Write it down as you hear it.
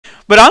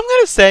But I'm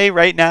going to say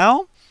right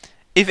now,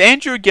 if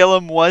Andrew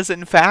Gillum was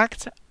in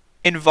fact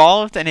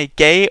involved in a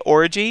gay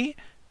orgy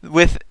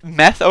with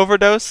meth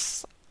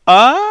overdose,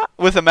 I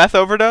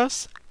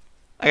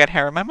got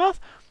hair in my mouth.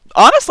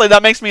 Honestly,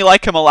 that makes me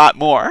like him a lot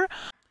more.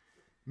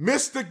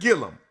 Mr.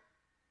 Gillum,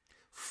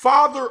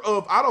 father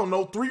of, I don't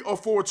know, 3 or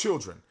 4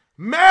 children.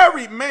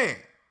 Married man.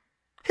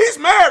 He's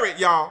married,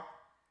 y'all.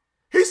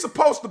 He's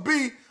supposed to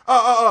be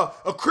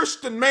a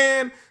Christian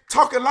man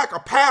talking like a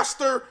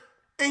pastor,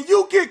 and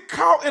you get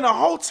caught in a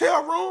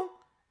hotel room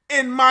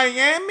in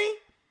Miami,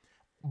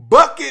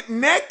 bucket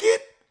naked,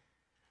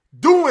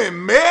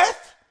 doing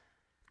meth.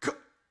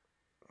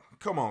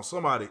 Come on,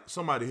 somebody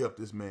help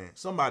this man.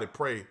 Somebody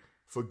pray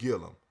for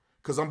Gillum,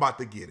 because I'm about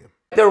to get him.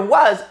 There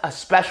was a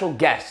special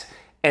guest,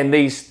 and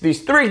these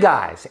 3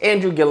 guys,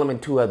 Andrew Gillum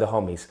and 2 other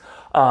homies.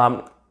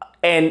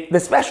 And the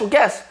special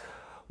guest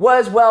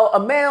was, well, a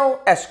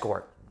male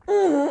escort.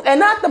 And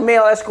not the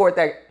male escort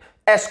that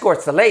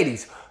escorts the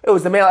ladies. It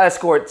was the male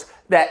escorts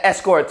that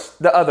escorts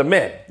the other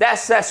men.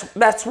 That's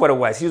what it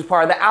was. He was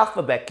part of the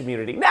alphabet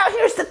community. Now,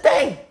 here's the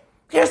thing.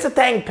 Here's the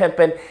thing,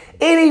 pimpin'.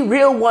 Any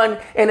real one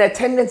in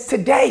attendance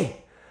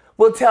today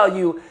will tell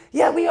you,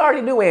 yeah, we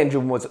already knew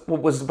Andrew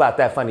was about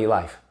that funny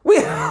life. We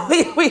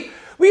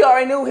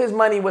already knew his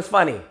money was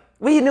funny.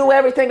 We knew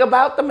everything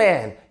about the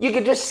man. You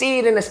could just see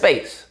it in his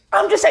face.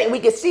 I'm just saying, we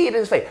could see it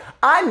in his face.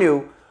 I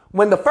knew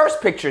when the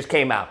first pictures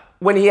came out,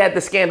 when he had the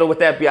scandal with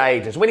the FBI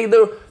agents.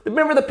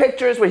 Remember the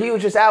pictures where he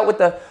was just out with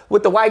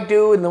the white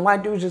dude, and the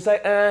white dude was just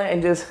like, I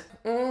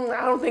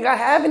don't think I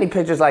have any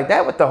pictures like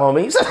that with the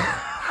homies.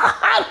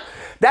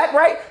 That,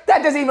 right?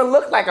 That doesn't even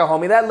look like a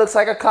homie. That looks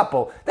like a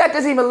couple. That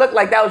doesn't even look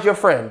like that was your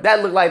friend.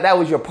 That looked like that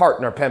was your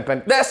partner,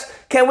 pimpin'.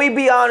 Can we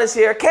be honest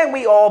here? Can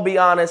we all be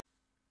honest?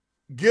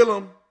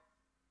 Gillum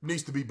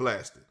needs to be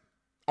blasted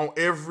on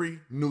every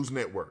news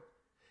network.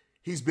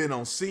 He's been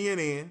on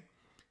CNN.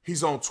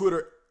 He's on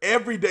Twitter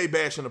every day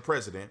bashing the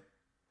president.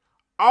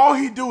 All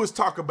he do is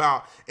talk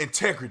about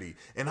integrity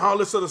and all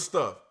this other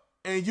stuff.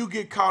 And you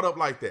get caught up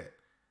like that.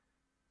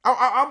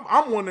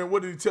 I'm wondering,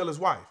 what did he tell his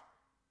wife?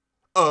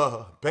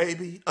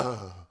 Baby,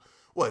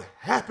 what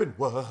happened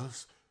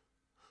was,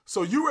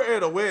 so you were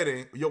at a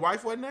wedding. Your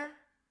wife wasn't there?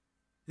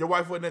 Your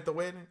wife wasn't at the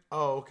wedding?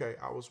 Oh, okay.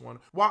 I was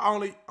wondering. Why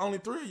only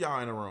 3 of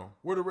y'all in the room?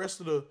 Where the rest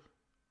of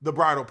the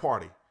bridal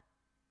party?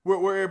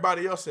 Where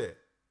everybody else at?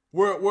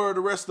 Where are the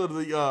rest of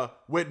the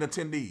wedding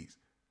attendees?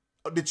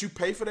 Did you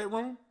pay for that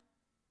room?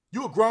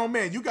 You a grown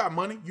man. You got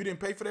money. You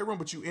didn't pay for that room,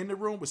 but you in the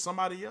room with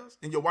somebody else,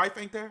 and your wife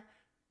ain't there?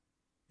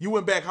 You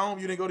went back home.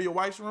 You didn't go to your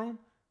wife's room?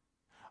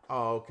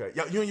 Oh, okay.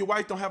 You and your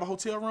wife don't have a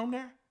hotel room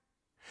there?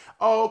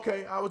 Oh,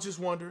 okay. I was just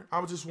wondering.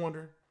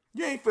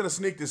 You ain't finna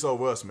sneak this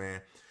over us,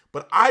 man.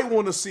 But I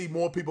want to see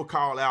more people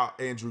call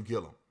out Andrew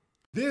Gillum.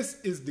 This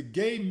is the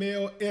gay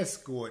male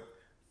escort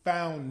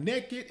found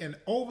naked and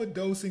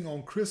overdosing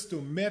on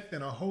crystal meth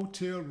in a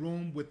hotel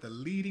room with a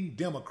leading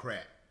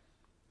Democrat.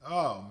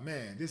 Oh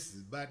man, this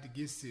is about to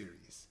get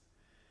serious.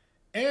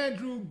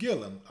 Andrew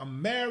Gillum, a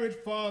married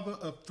father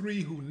of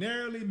 3 who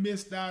narrowly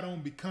missed out on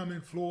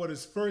becoming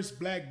Florida's first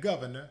black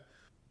governor,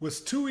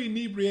 was too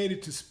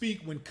inebriated to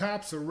speak when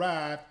cops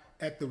arrived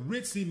at the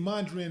ritzy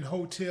Mondrian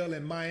Hotel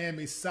in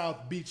Miami's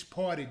South Beach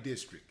Party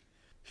District.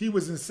 He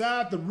was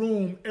inside the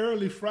room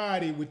early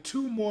Friday with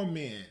 2 more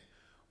men.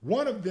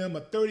 One of them,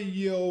 a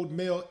 30-year-old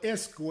male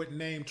escort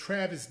named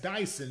Travis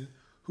Dyson,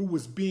 who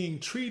was being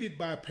treated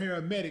by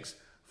paramedics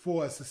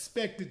for a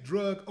suspected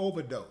drug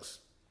overdose.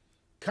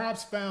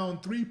 Cops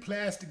found 3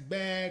 plastic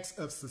bags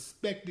of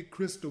suspected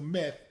crystal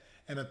meth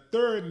and a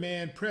 3rd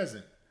man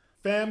present.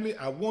 Family,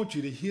 I want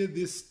you to hear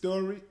this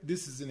story.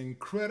 This is an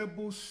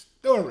incredible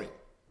story.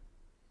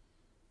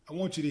 I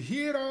want you to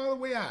hear it all the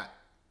way out,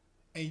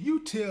 and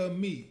you tell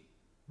me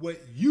what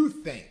you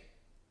think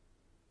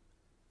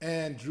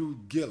Andrew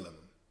Gillum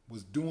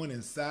was doing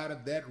inside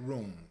of that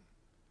room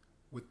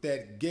with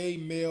that gay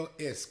male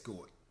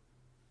escort,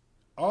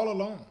 all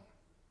alone,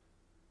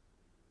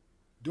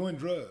 doing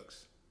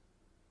drugs,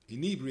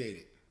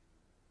 inebriated.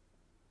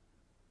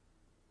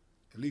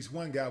 At least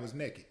one guy was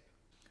naked.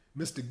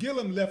 Mr.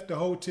 Gillum left the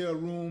hotel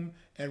room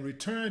and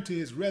returned to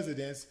his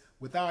residence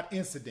without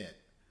incident.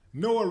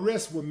 No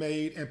arrests were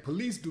made, and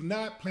police do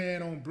not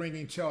plan on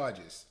bringing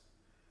charges.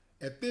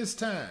 At this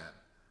time,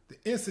 the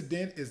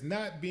incident is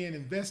not being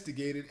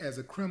investigated as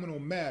a criminal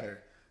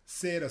matter,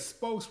 said a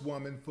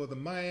spokeswoman for the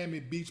Miami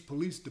Beach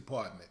Police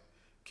Department.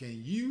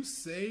 Can you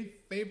say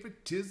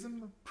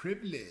favoritism or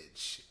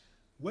privilege?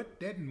 What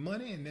that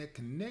money and that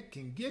connect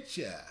can get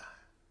ya?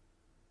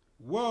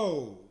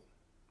 Whoa.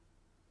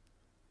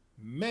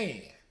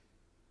 Man.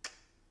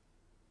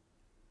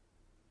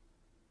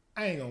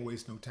 I ain't gonna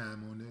waste no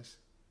time on this.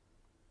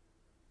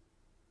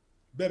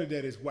 Better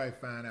that his wife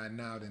find out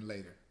now than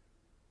later.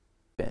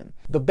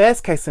 The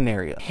best case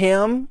scenario,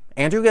 him,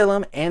 Andrew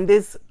Gillum, and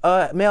this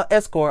male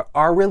escort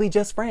are really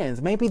just friends.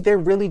 Maybe they're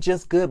really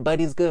just good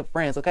buddies, good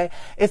friends, okay?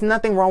 It's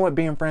nothing wrong with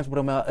being friends with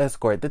a male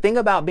escort. The thing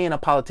about being a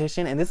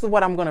politician, and this is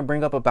what I'm going to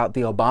bring up about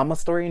the Obama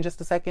story in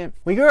just a second.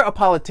 When you're a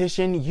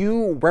politician,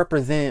 you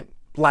represent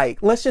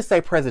like, let's just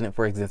say president,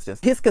 for existence.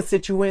 His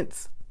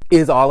constituents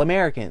is all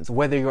Americans,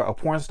 whether you're a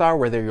porn star,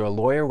 whether you're a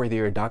lawyer, whether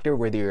you're a doctor,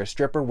 whether you're a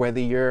stripper, whether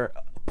you're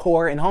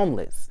poor and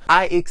homeless.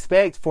 I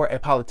expect for a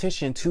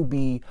politician to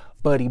be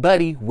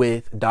buddy-buddy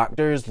with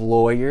doctors,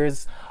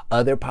 lawyers,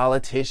 other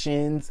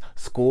politicians,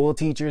 school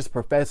teachers,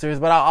 professors,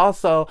 but I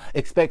also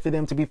expect for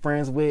them to be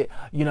friends with,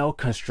 you know,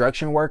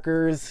 construction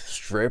workers,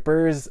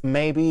 strippers,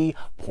 maybe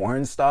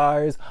porn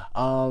stars,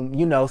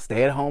 you know,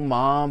 stay-at-home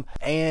mom,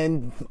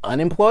 and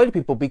unemployed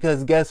people,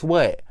 because guess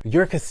what?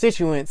 Your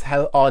constituents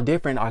have all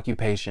different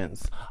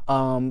occupations.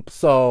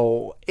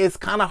 So it's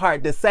kind of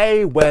hard to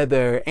say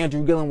whether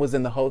Andrew Gillum was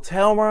in the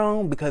hotel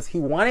room because he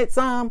wanted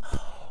some,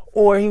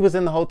 or he was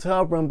in the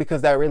hotel room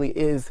because that really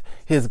is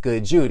his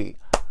good Judy.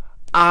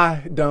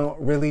 I don't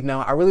really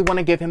know. I really want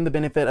to give him the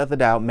benefit of the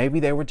doubt. Maybe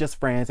they were just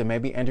friends, and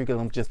maybe Andrew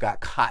Gillum just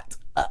got caught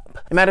up.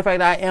 As a matter of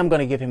fact, I am going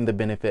to give him the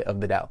benefit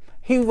of the doubt.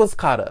 He was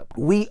caught up.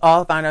 We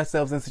all find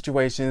ourselves in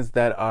situations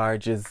that are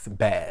just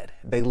bad.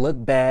 They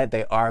look bad,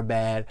 they are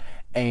bad,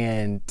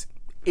 and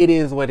it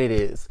is what it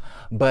is.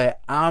 But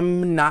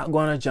I'm not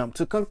going to jump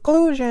to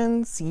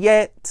conclusions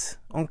yet.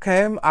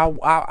 Okay,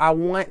 I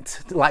want,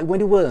 like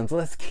Wendy Williams,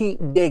 let's keep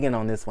digging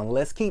on this one.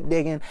 Let's keep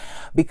digging,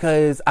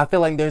 because I feel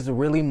like there's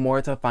really more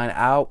to find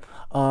out.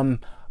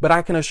 But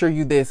I can assure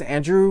you this,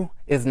 Andrew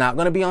is not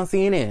going to be on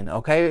CNN,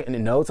 okay?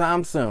 In no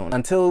time soon,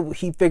 until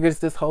he figures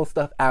this whole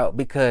stuff out,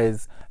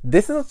 because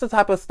this is the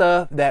type of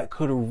stuff that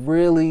could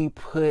really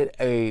put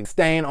a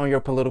stain on your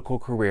political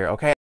career, okay?